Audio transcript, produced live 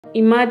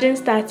Imagine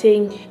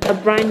starting a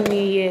brand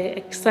new year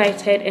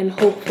excited and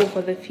hopeful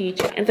for the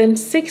future, and then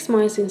 6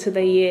 months into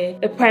the year,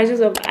 the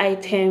prices of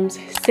items,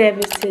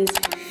 services,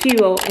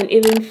 fuel, and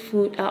even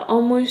food are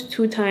almost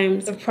 2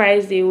 times the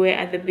price they were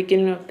at the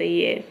beginning of the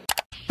year.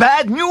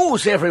 Bad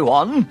news,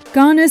 everyone!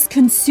 Ghana's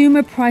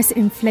consumer price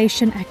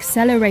inflation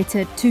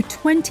accelerated to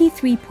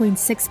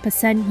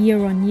 23.6%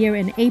 year-on-year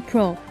in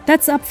April.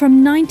 That's up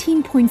from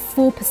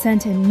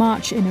 19.4% in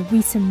March in a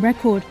recent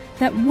record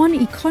that one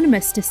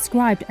economist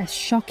described as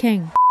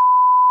shocking.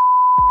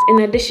 In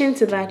addition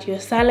to that, your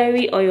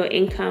salary or your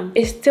income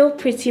is still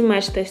pretty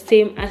much the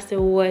same as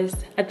it was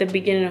at the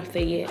beginning of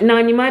the year. Now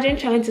imagine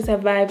trying to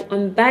survive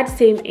on that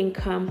same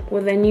income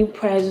with the new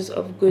prices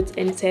of goods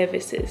and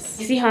services.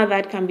 You see how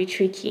that can be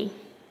tricky?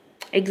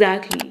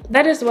 Exactly.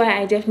 That is why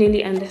I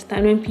definitely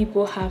understand when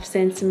people have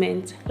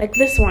sentiments like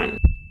this one.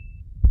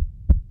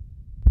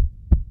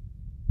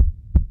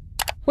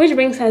 Which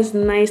brings us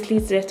nicely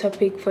to the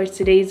topic for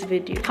today's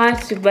video: how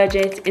to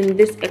budget in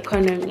this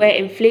economy where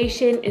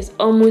inflation is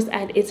almost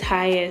at its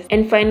highest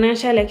and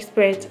financial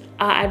experts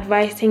are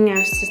advising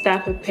us to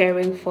start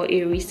preparing for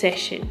a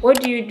recession.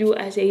 What do you do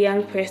as a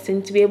young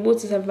person to be able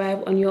to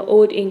survive on your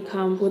old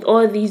income with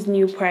all these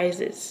new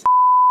prices?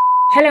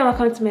 Hello,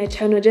 welcome to my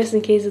channel. Just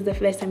in case it's the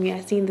first time you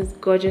are seeing this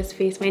gorgeous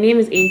face, my name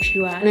is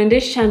Antwiwaa, and on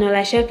this channel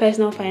I share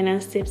personal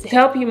finance tips to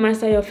help you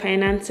master your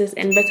finances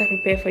and better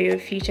prepare for your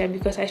future,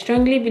 because I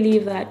strongly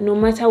believe that no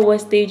matter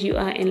what stage you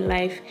are in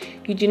life,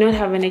 you do not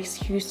have an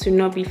excuse to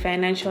not be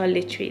financial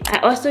literate. I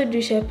also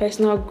do share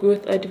personal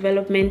growth or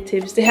development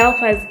tips to help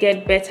us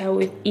get better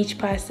with each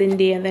passing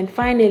day, and then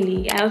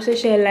finally I also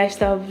share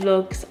lifestyle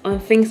vlogs on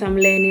things I'm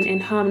learning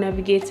and how I'm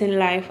navigating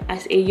life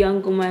as a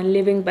young woman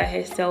living by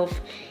herself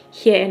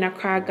here in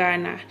Accra,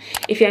 Ghana.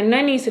 If you're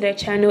not new to the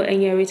channel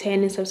and you're a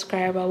returning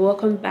subscriber,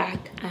 welcome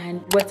back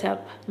and what's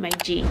up, my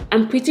G.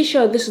 I'm pretty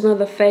sure this is not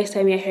the first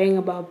time you're hearing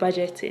about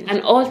budgeting,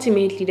 and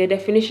ultimately the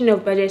definition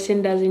of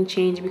budgeting doesn't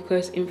change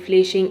because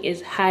inflation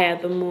is high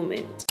at the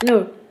moment.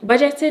 No,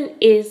 budgeting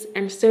is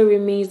and still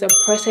remains the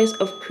process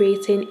of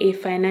creating a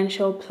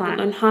financial plan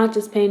on how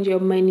to spend your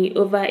money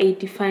over a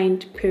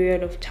defined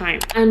period of time.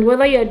 And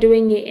whether you're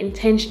doing it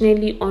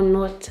intentionally or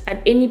not,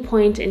 at any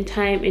point in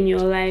time in your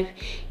life,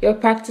 you're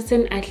practicing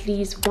at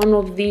least one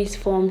of these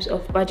forms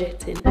of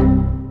budgeting.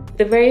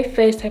 The very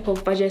first type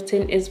of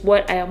budgeting is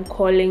what I am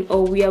calling,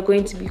 or we are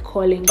going to be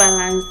calling,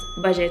 balanced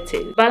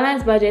budgeting.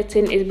 Balanced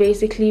budgeting is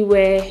basically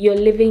where you're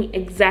living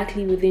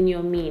exactly within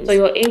your means. So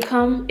your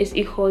income is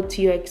equal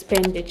to your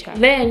expenditure.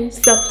 Then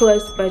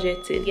surplus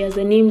budgeting, as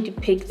the name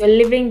depicts, you're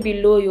living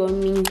below your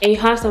means and you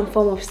have some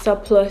form of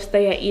surplus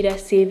that you're either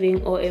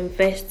saving or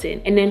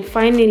investing. And then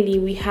finally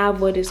we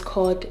have what is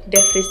called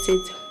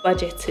deficit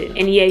budgeting.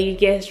 And yeah, you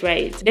guessed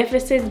right.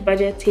 Deficit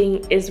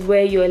budgeting is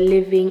where you're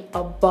living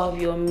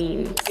above your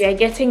means. You are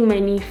getting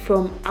money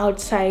from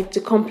outside to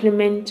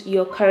complement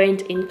your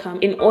current income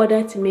in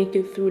order to make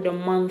it through the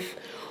month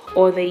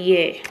or the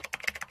year.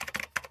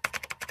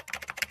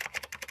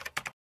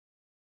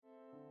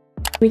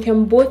 We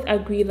can both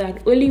agree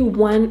that only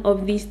one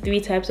of these 3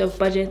 types of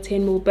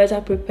budgeting will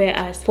better prepare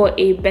us for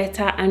a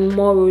better and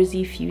more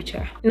rosy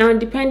future. Now,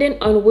 depending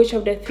on which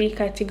of the 3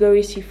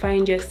 categories you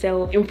find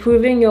yourself,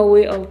 improving your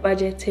way of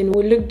budgeting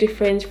will look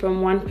different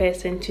from one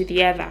person to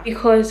the other,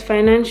 because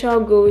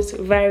financial goals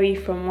vary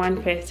from one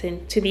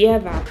person to the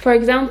other. For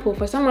example,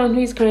 for someone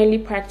who is currently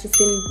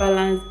practicing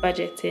balanced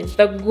budgeting,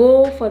 the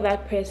goal for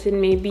that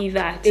person may be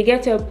that they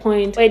get to a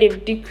point where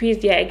they've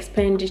decreased their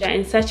expenditure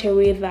in such a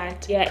way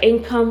that their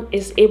income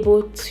is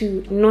able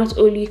to not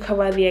only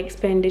cover the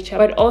expenditure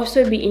but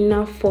also be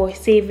enough for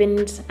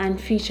savings and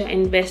future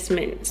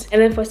investments.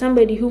 And then for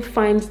somebody who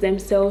finds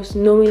themselves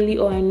knowingly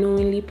or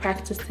unknowingly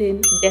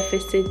practicing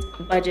deficit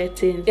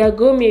budgeting, their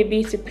goal may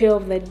be to pay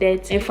off the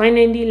debt and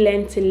finally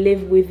learn to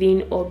live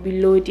within or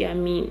below their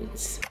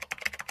means.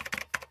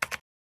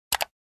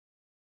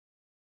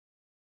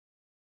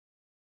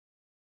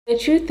 The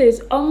truth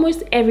is,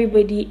 almost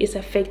everybody is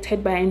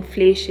affected by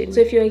inflation. So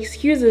if your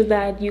excuse is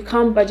that you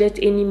can't budget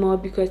anymore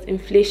because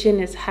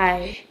inflation is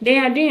high, then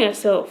you're doing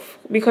yourself,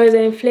 because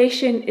the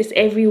inflation is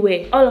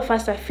everywhere. All of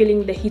us are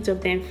feeling the heat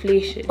of the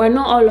inflation, but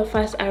not all of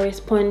us are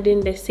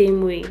responding the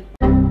same way.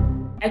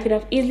 I could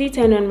have easily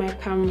turned on my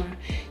camera,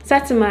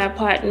 sat in my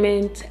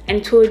apartment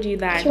and told you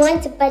that if you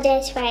want to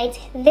budget right,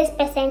 this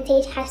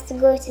percentage has to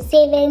go to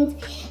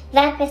savings,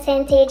 that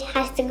percentage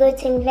has to go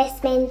to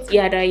investments,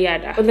 yada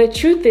yada. But the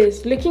truth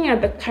is, looking at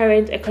the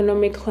current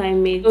economic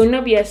climate, it will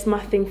not be a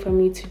smart thing for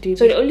me to do.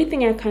 So the only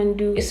thing I can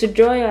do is to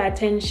draw your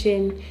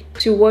attention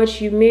to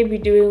what you may be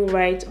doing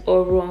right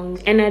or wrong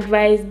and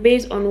advise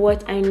based on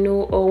what I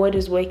know or what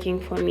is working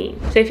for me.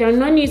 So if you're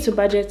not new to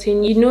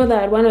budgeting, you know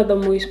that one of the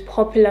most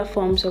popular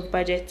forms of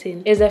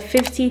budgeting is a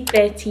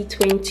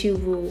 50-30-20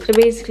 50-20 rule. So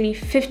basically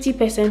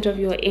 50% of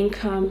your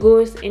income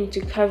goes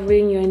into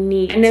covering your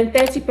needs, and then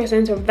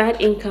 30% of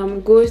that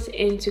income goes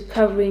into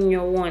covering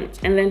your wants,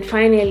 and then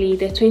finally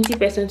the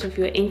 20% of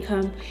your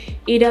income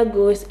either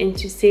goes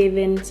into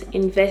savings,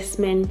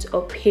 investment,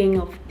 or paying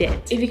off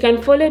debt. If you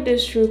can follow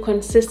this rule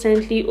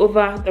consistently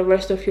over the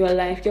rest of your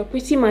life, you're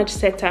pretty much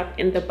set up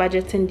in the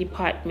budgeting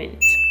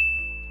department,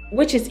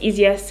 which is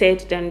easier said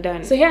than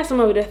done. So here are some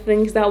of the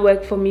things that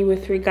work for me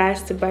with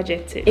regards to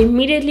budgeting.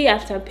 Immediately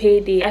after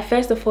payday, I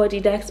first of all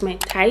deduct my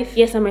tithe.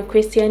 Yes, I'm a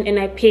Christian and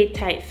I pay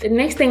tithe. The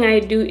next thing I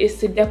do is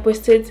to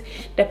deposit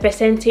the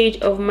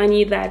percentage of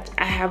money that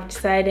I have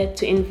decided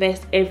to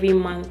invest every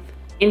month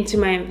into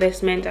my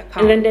investment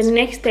account. And then the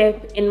next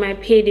step in my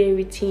payday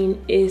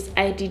routine is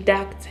I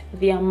deduct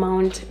the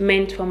amount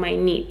meant for my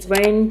needs: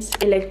 rent,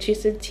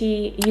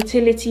 electricity,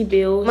 utility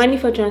bills, money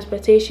for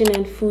transportation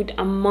and food,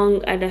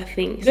 among other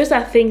things. Those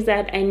are things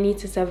that I need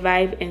to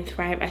survive and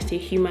thrive as a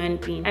human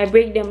being. I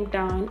break them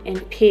down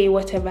and pay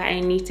whatever I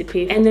need to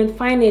pay. And then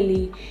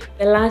finally,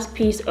 the last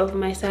piece of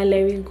my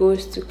salary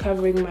goes to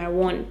covering my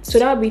wants. So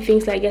that would be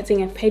things like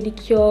getting a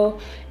pedicure,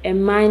 a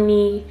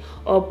mani,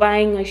 or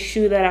buying a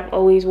shoe that I've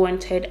always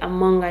wanted,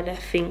 among other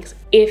things,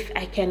 if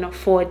I can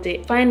afford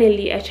it.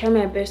 Finally, I try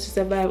my best to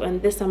survive on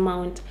this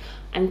amount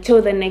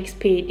until the next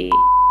payday.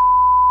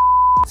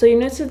 So you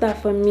notice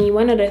that for me,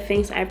 one of the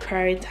things I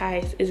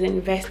prioritize is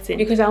investing,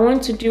 because I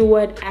want to do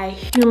what I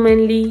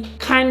humanly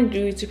can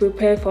do to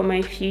prepare for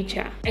my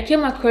future. I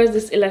came across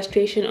this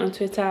illustration on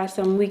Twitter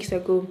some weeks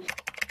ago.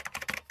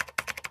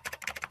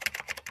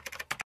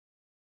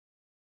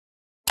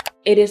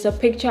 It is a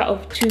picture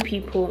of two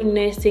people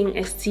nursing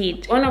a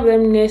seed. One of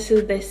them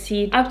nurses the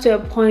seed up to a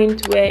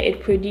point where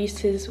it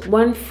produces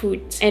one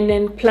fruit and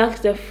then plucks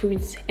the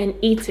fruit and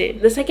eats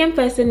it. The second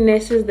person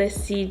nurses the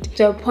seed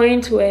to a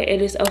point where it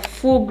is a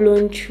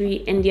full-blown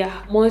tree and there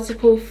are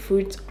multiple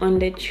fruits on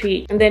the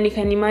tree. And then you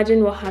can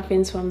imagine what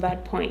happens from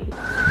that point.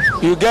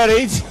 You get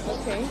it?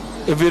 Okay.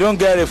 If you don't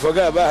get it,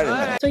 forget about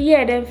it. So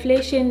yeah, the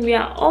inflation, we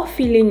are all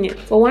feeling it.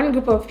 For one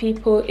group of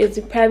people, it's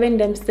depriving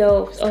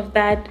themselves of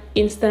that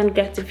instant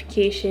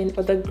gratification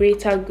for the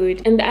greater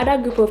good. And the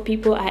other group of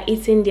people are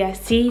eating their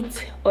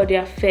seeds or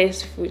their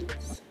first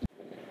fruits.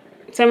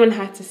 Someone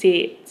had to say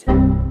it.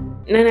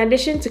 And in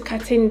addition to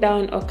cutting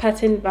down or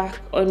cutting back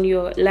on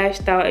your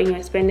lifestyle and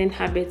your spending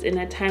habits in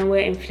a time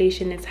where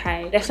inflation is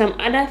high, there's some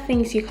other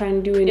things you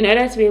can do in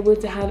order to be able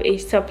to have a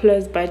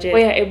surplus budget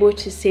where you're able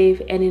to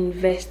save and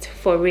invest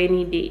for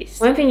rainy days.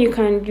 One thing you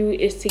can do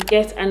is to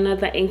get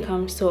another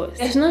income source.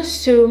 There's not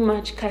so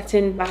much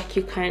cutting back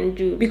you can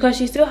do because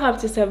you still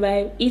have to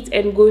survive, eat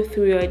and go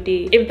through your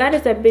day. If that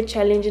is a bit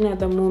challenging at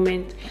the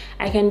moment,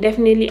 I can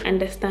definitely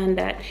understand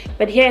that.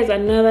 But here's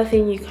another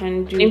thing you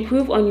can do.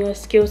 Improve on your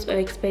skills or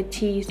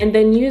expertise and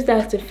then use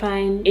that to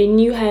find a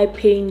new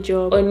high-paying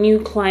job or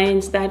new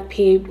clients that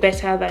pay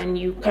better than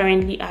you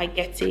currently are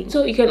getting.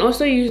 So you can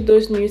also use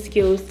those new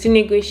skills to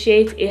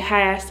negotiate a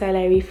higher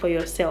salary for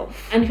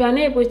yourself. And if you're not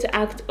able to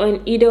act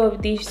on either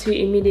of these two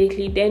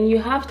immediately, then you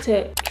have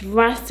to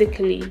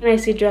drastically, when I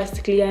say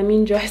drastically, I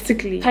mean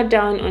drastically, cut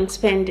down on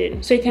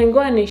spending. So you can go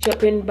on a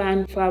shopping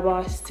ban for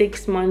about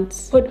 6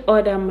 months, put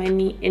all that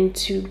money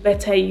into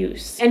better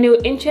use. And it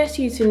will interest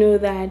you to know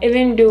that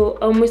even though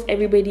almost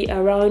everybody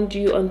around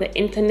you on the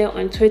internet,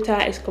 on Twitter,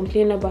 is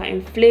complaining about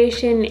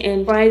inflation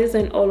and prices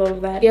and all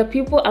of that, there are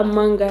people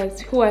among us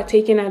who are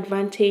taking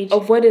advantage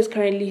of what is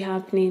currently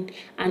happening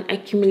and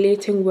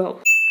accumulating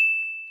wealth.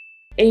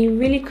 And you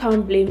really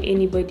can't blame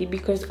anybody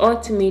because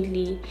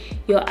ultimately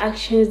your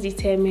actions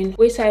determine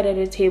which side of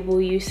the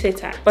table you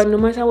sit at. But no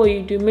matter what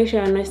you do, make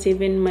sure you're not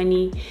saving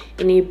money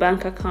in a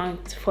bank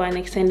account for an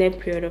extended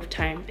period of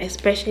time,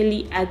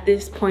 especially at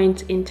this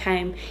point in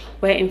time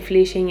where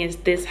inflation is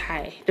this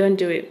high. Don't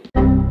do it.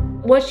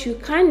 What you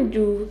can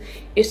do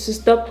is to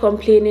stop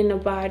complaining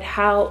about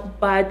how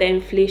bad the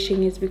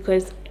inflation is,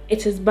 because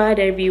it is bad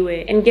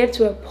everywhere, and get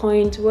to a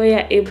point where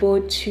you're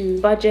able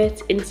to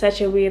budget in such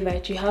a way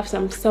that you have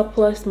some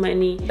surplus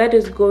money that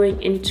is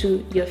going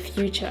into your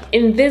future.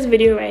 In this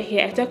video right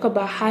here, I talk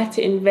about how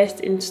to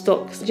invest in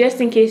stocks, just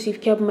in case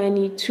you've kept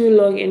money too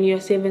long in your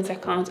savings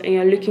account and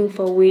you're looking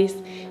for ways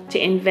to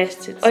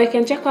invest it. Or you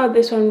can check out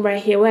this one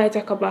right here where I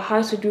talk about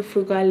how to do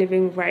frugal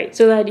living right,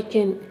 so that you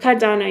can cut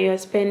down on your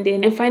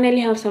spending and finally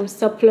have some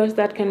surplus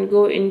that can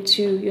go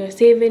into your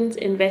savings,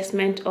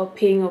 investment, or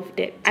paying off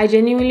debt. I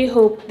genuinely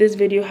hope this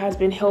video has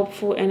been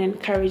helpful and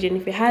encouraging.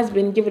 If it has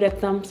been, give it a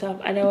thumbs up.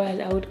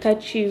 Otherwise, I would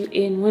catch you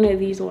in one of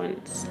these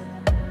ones.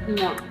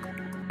 No.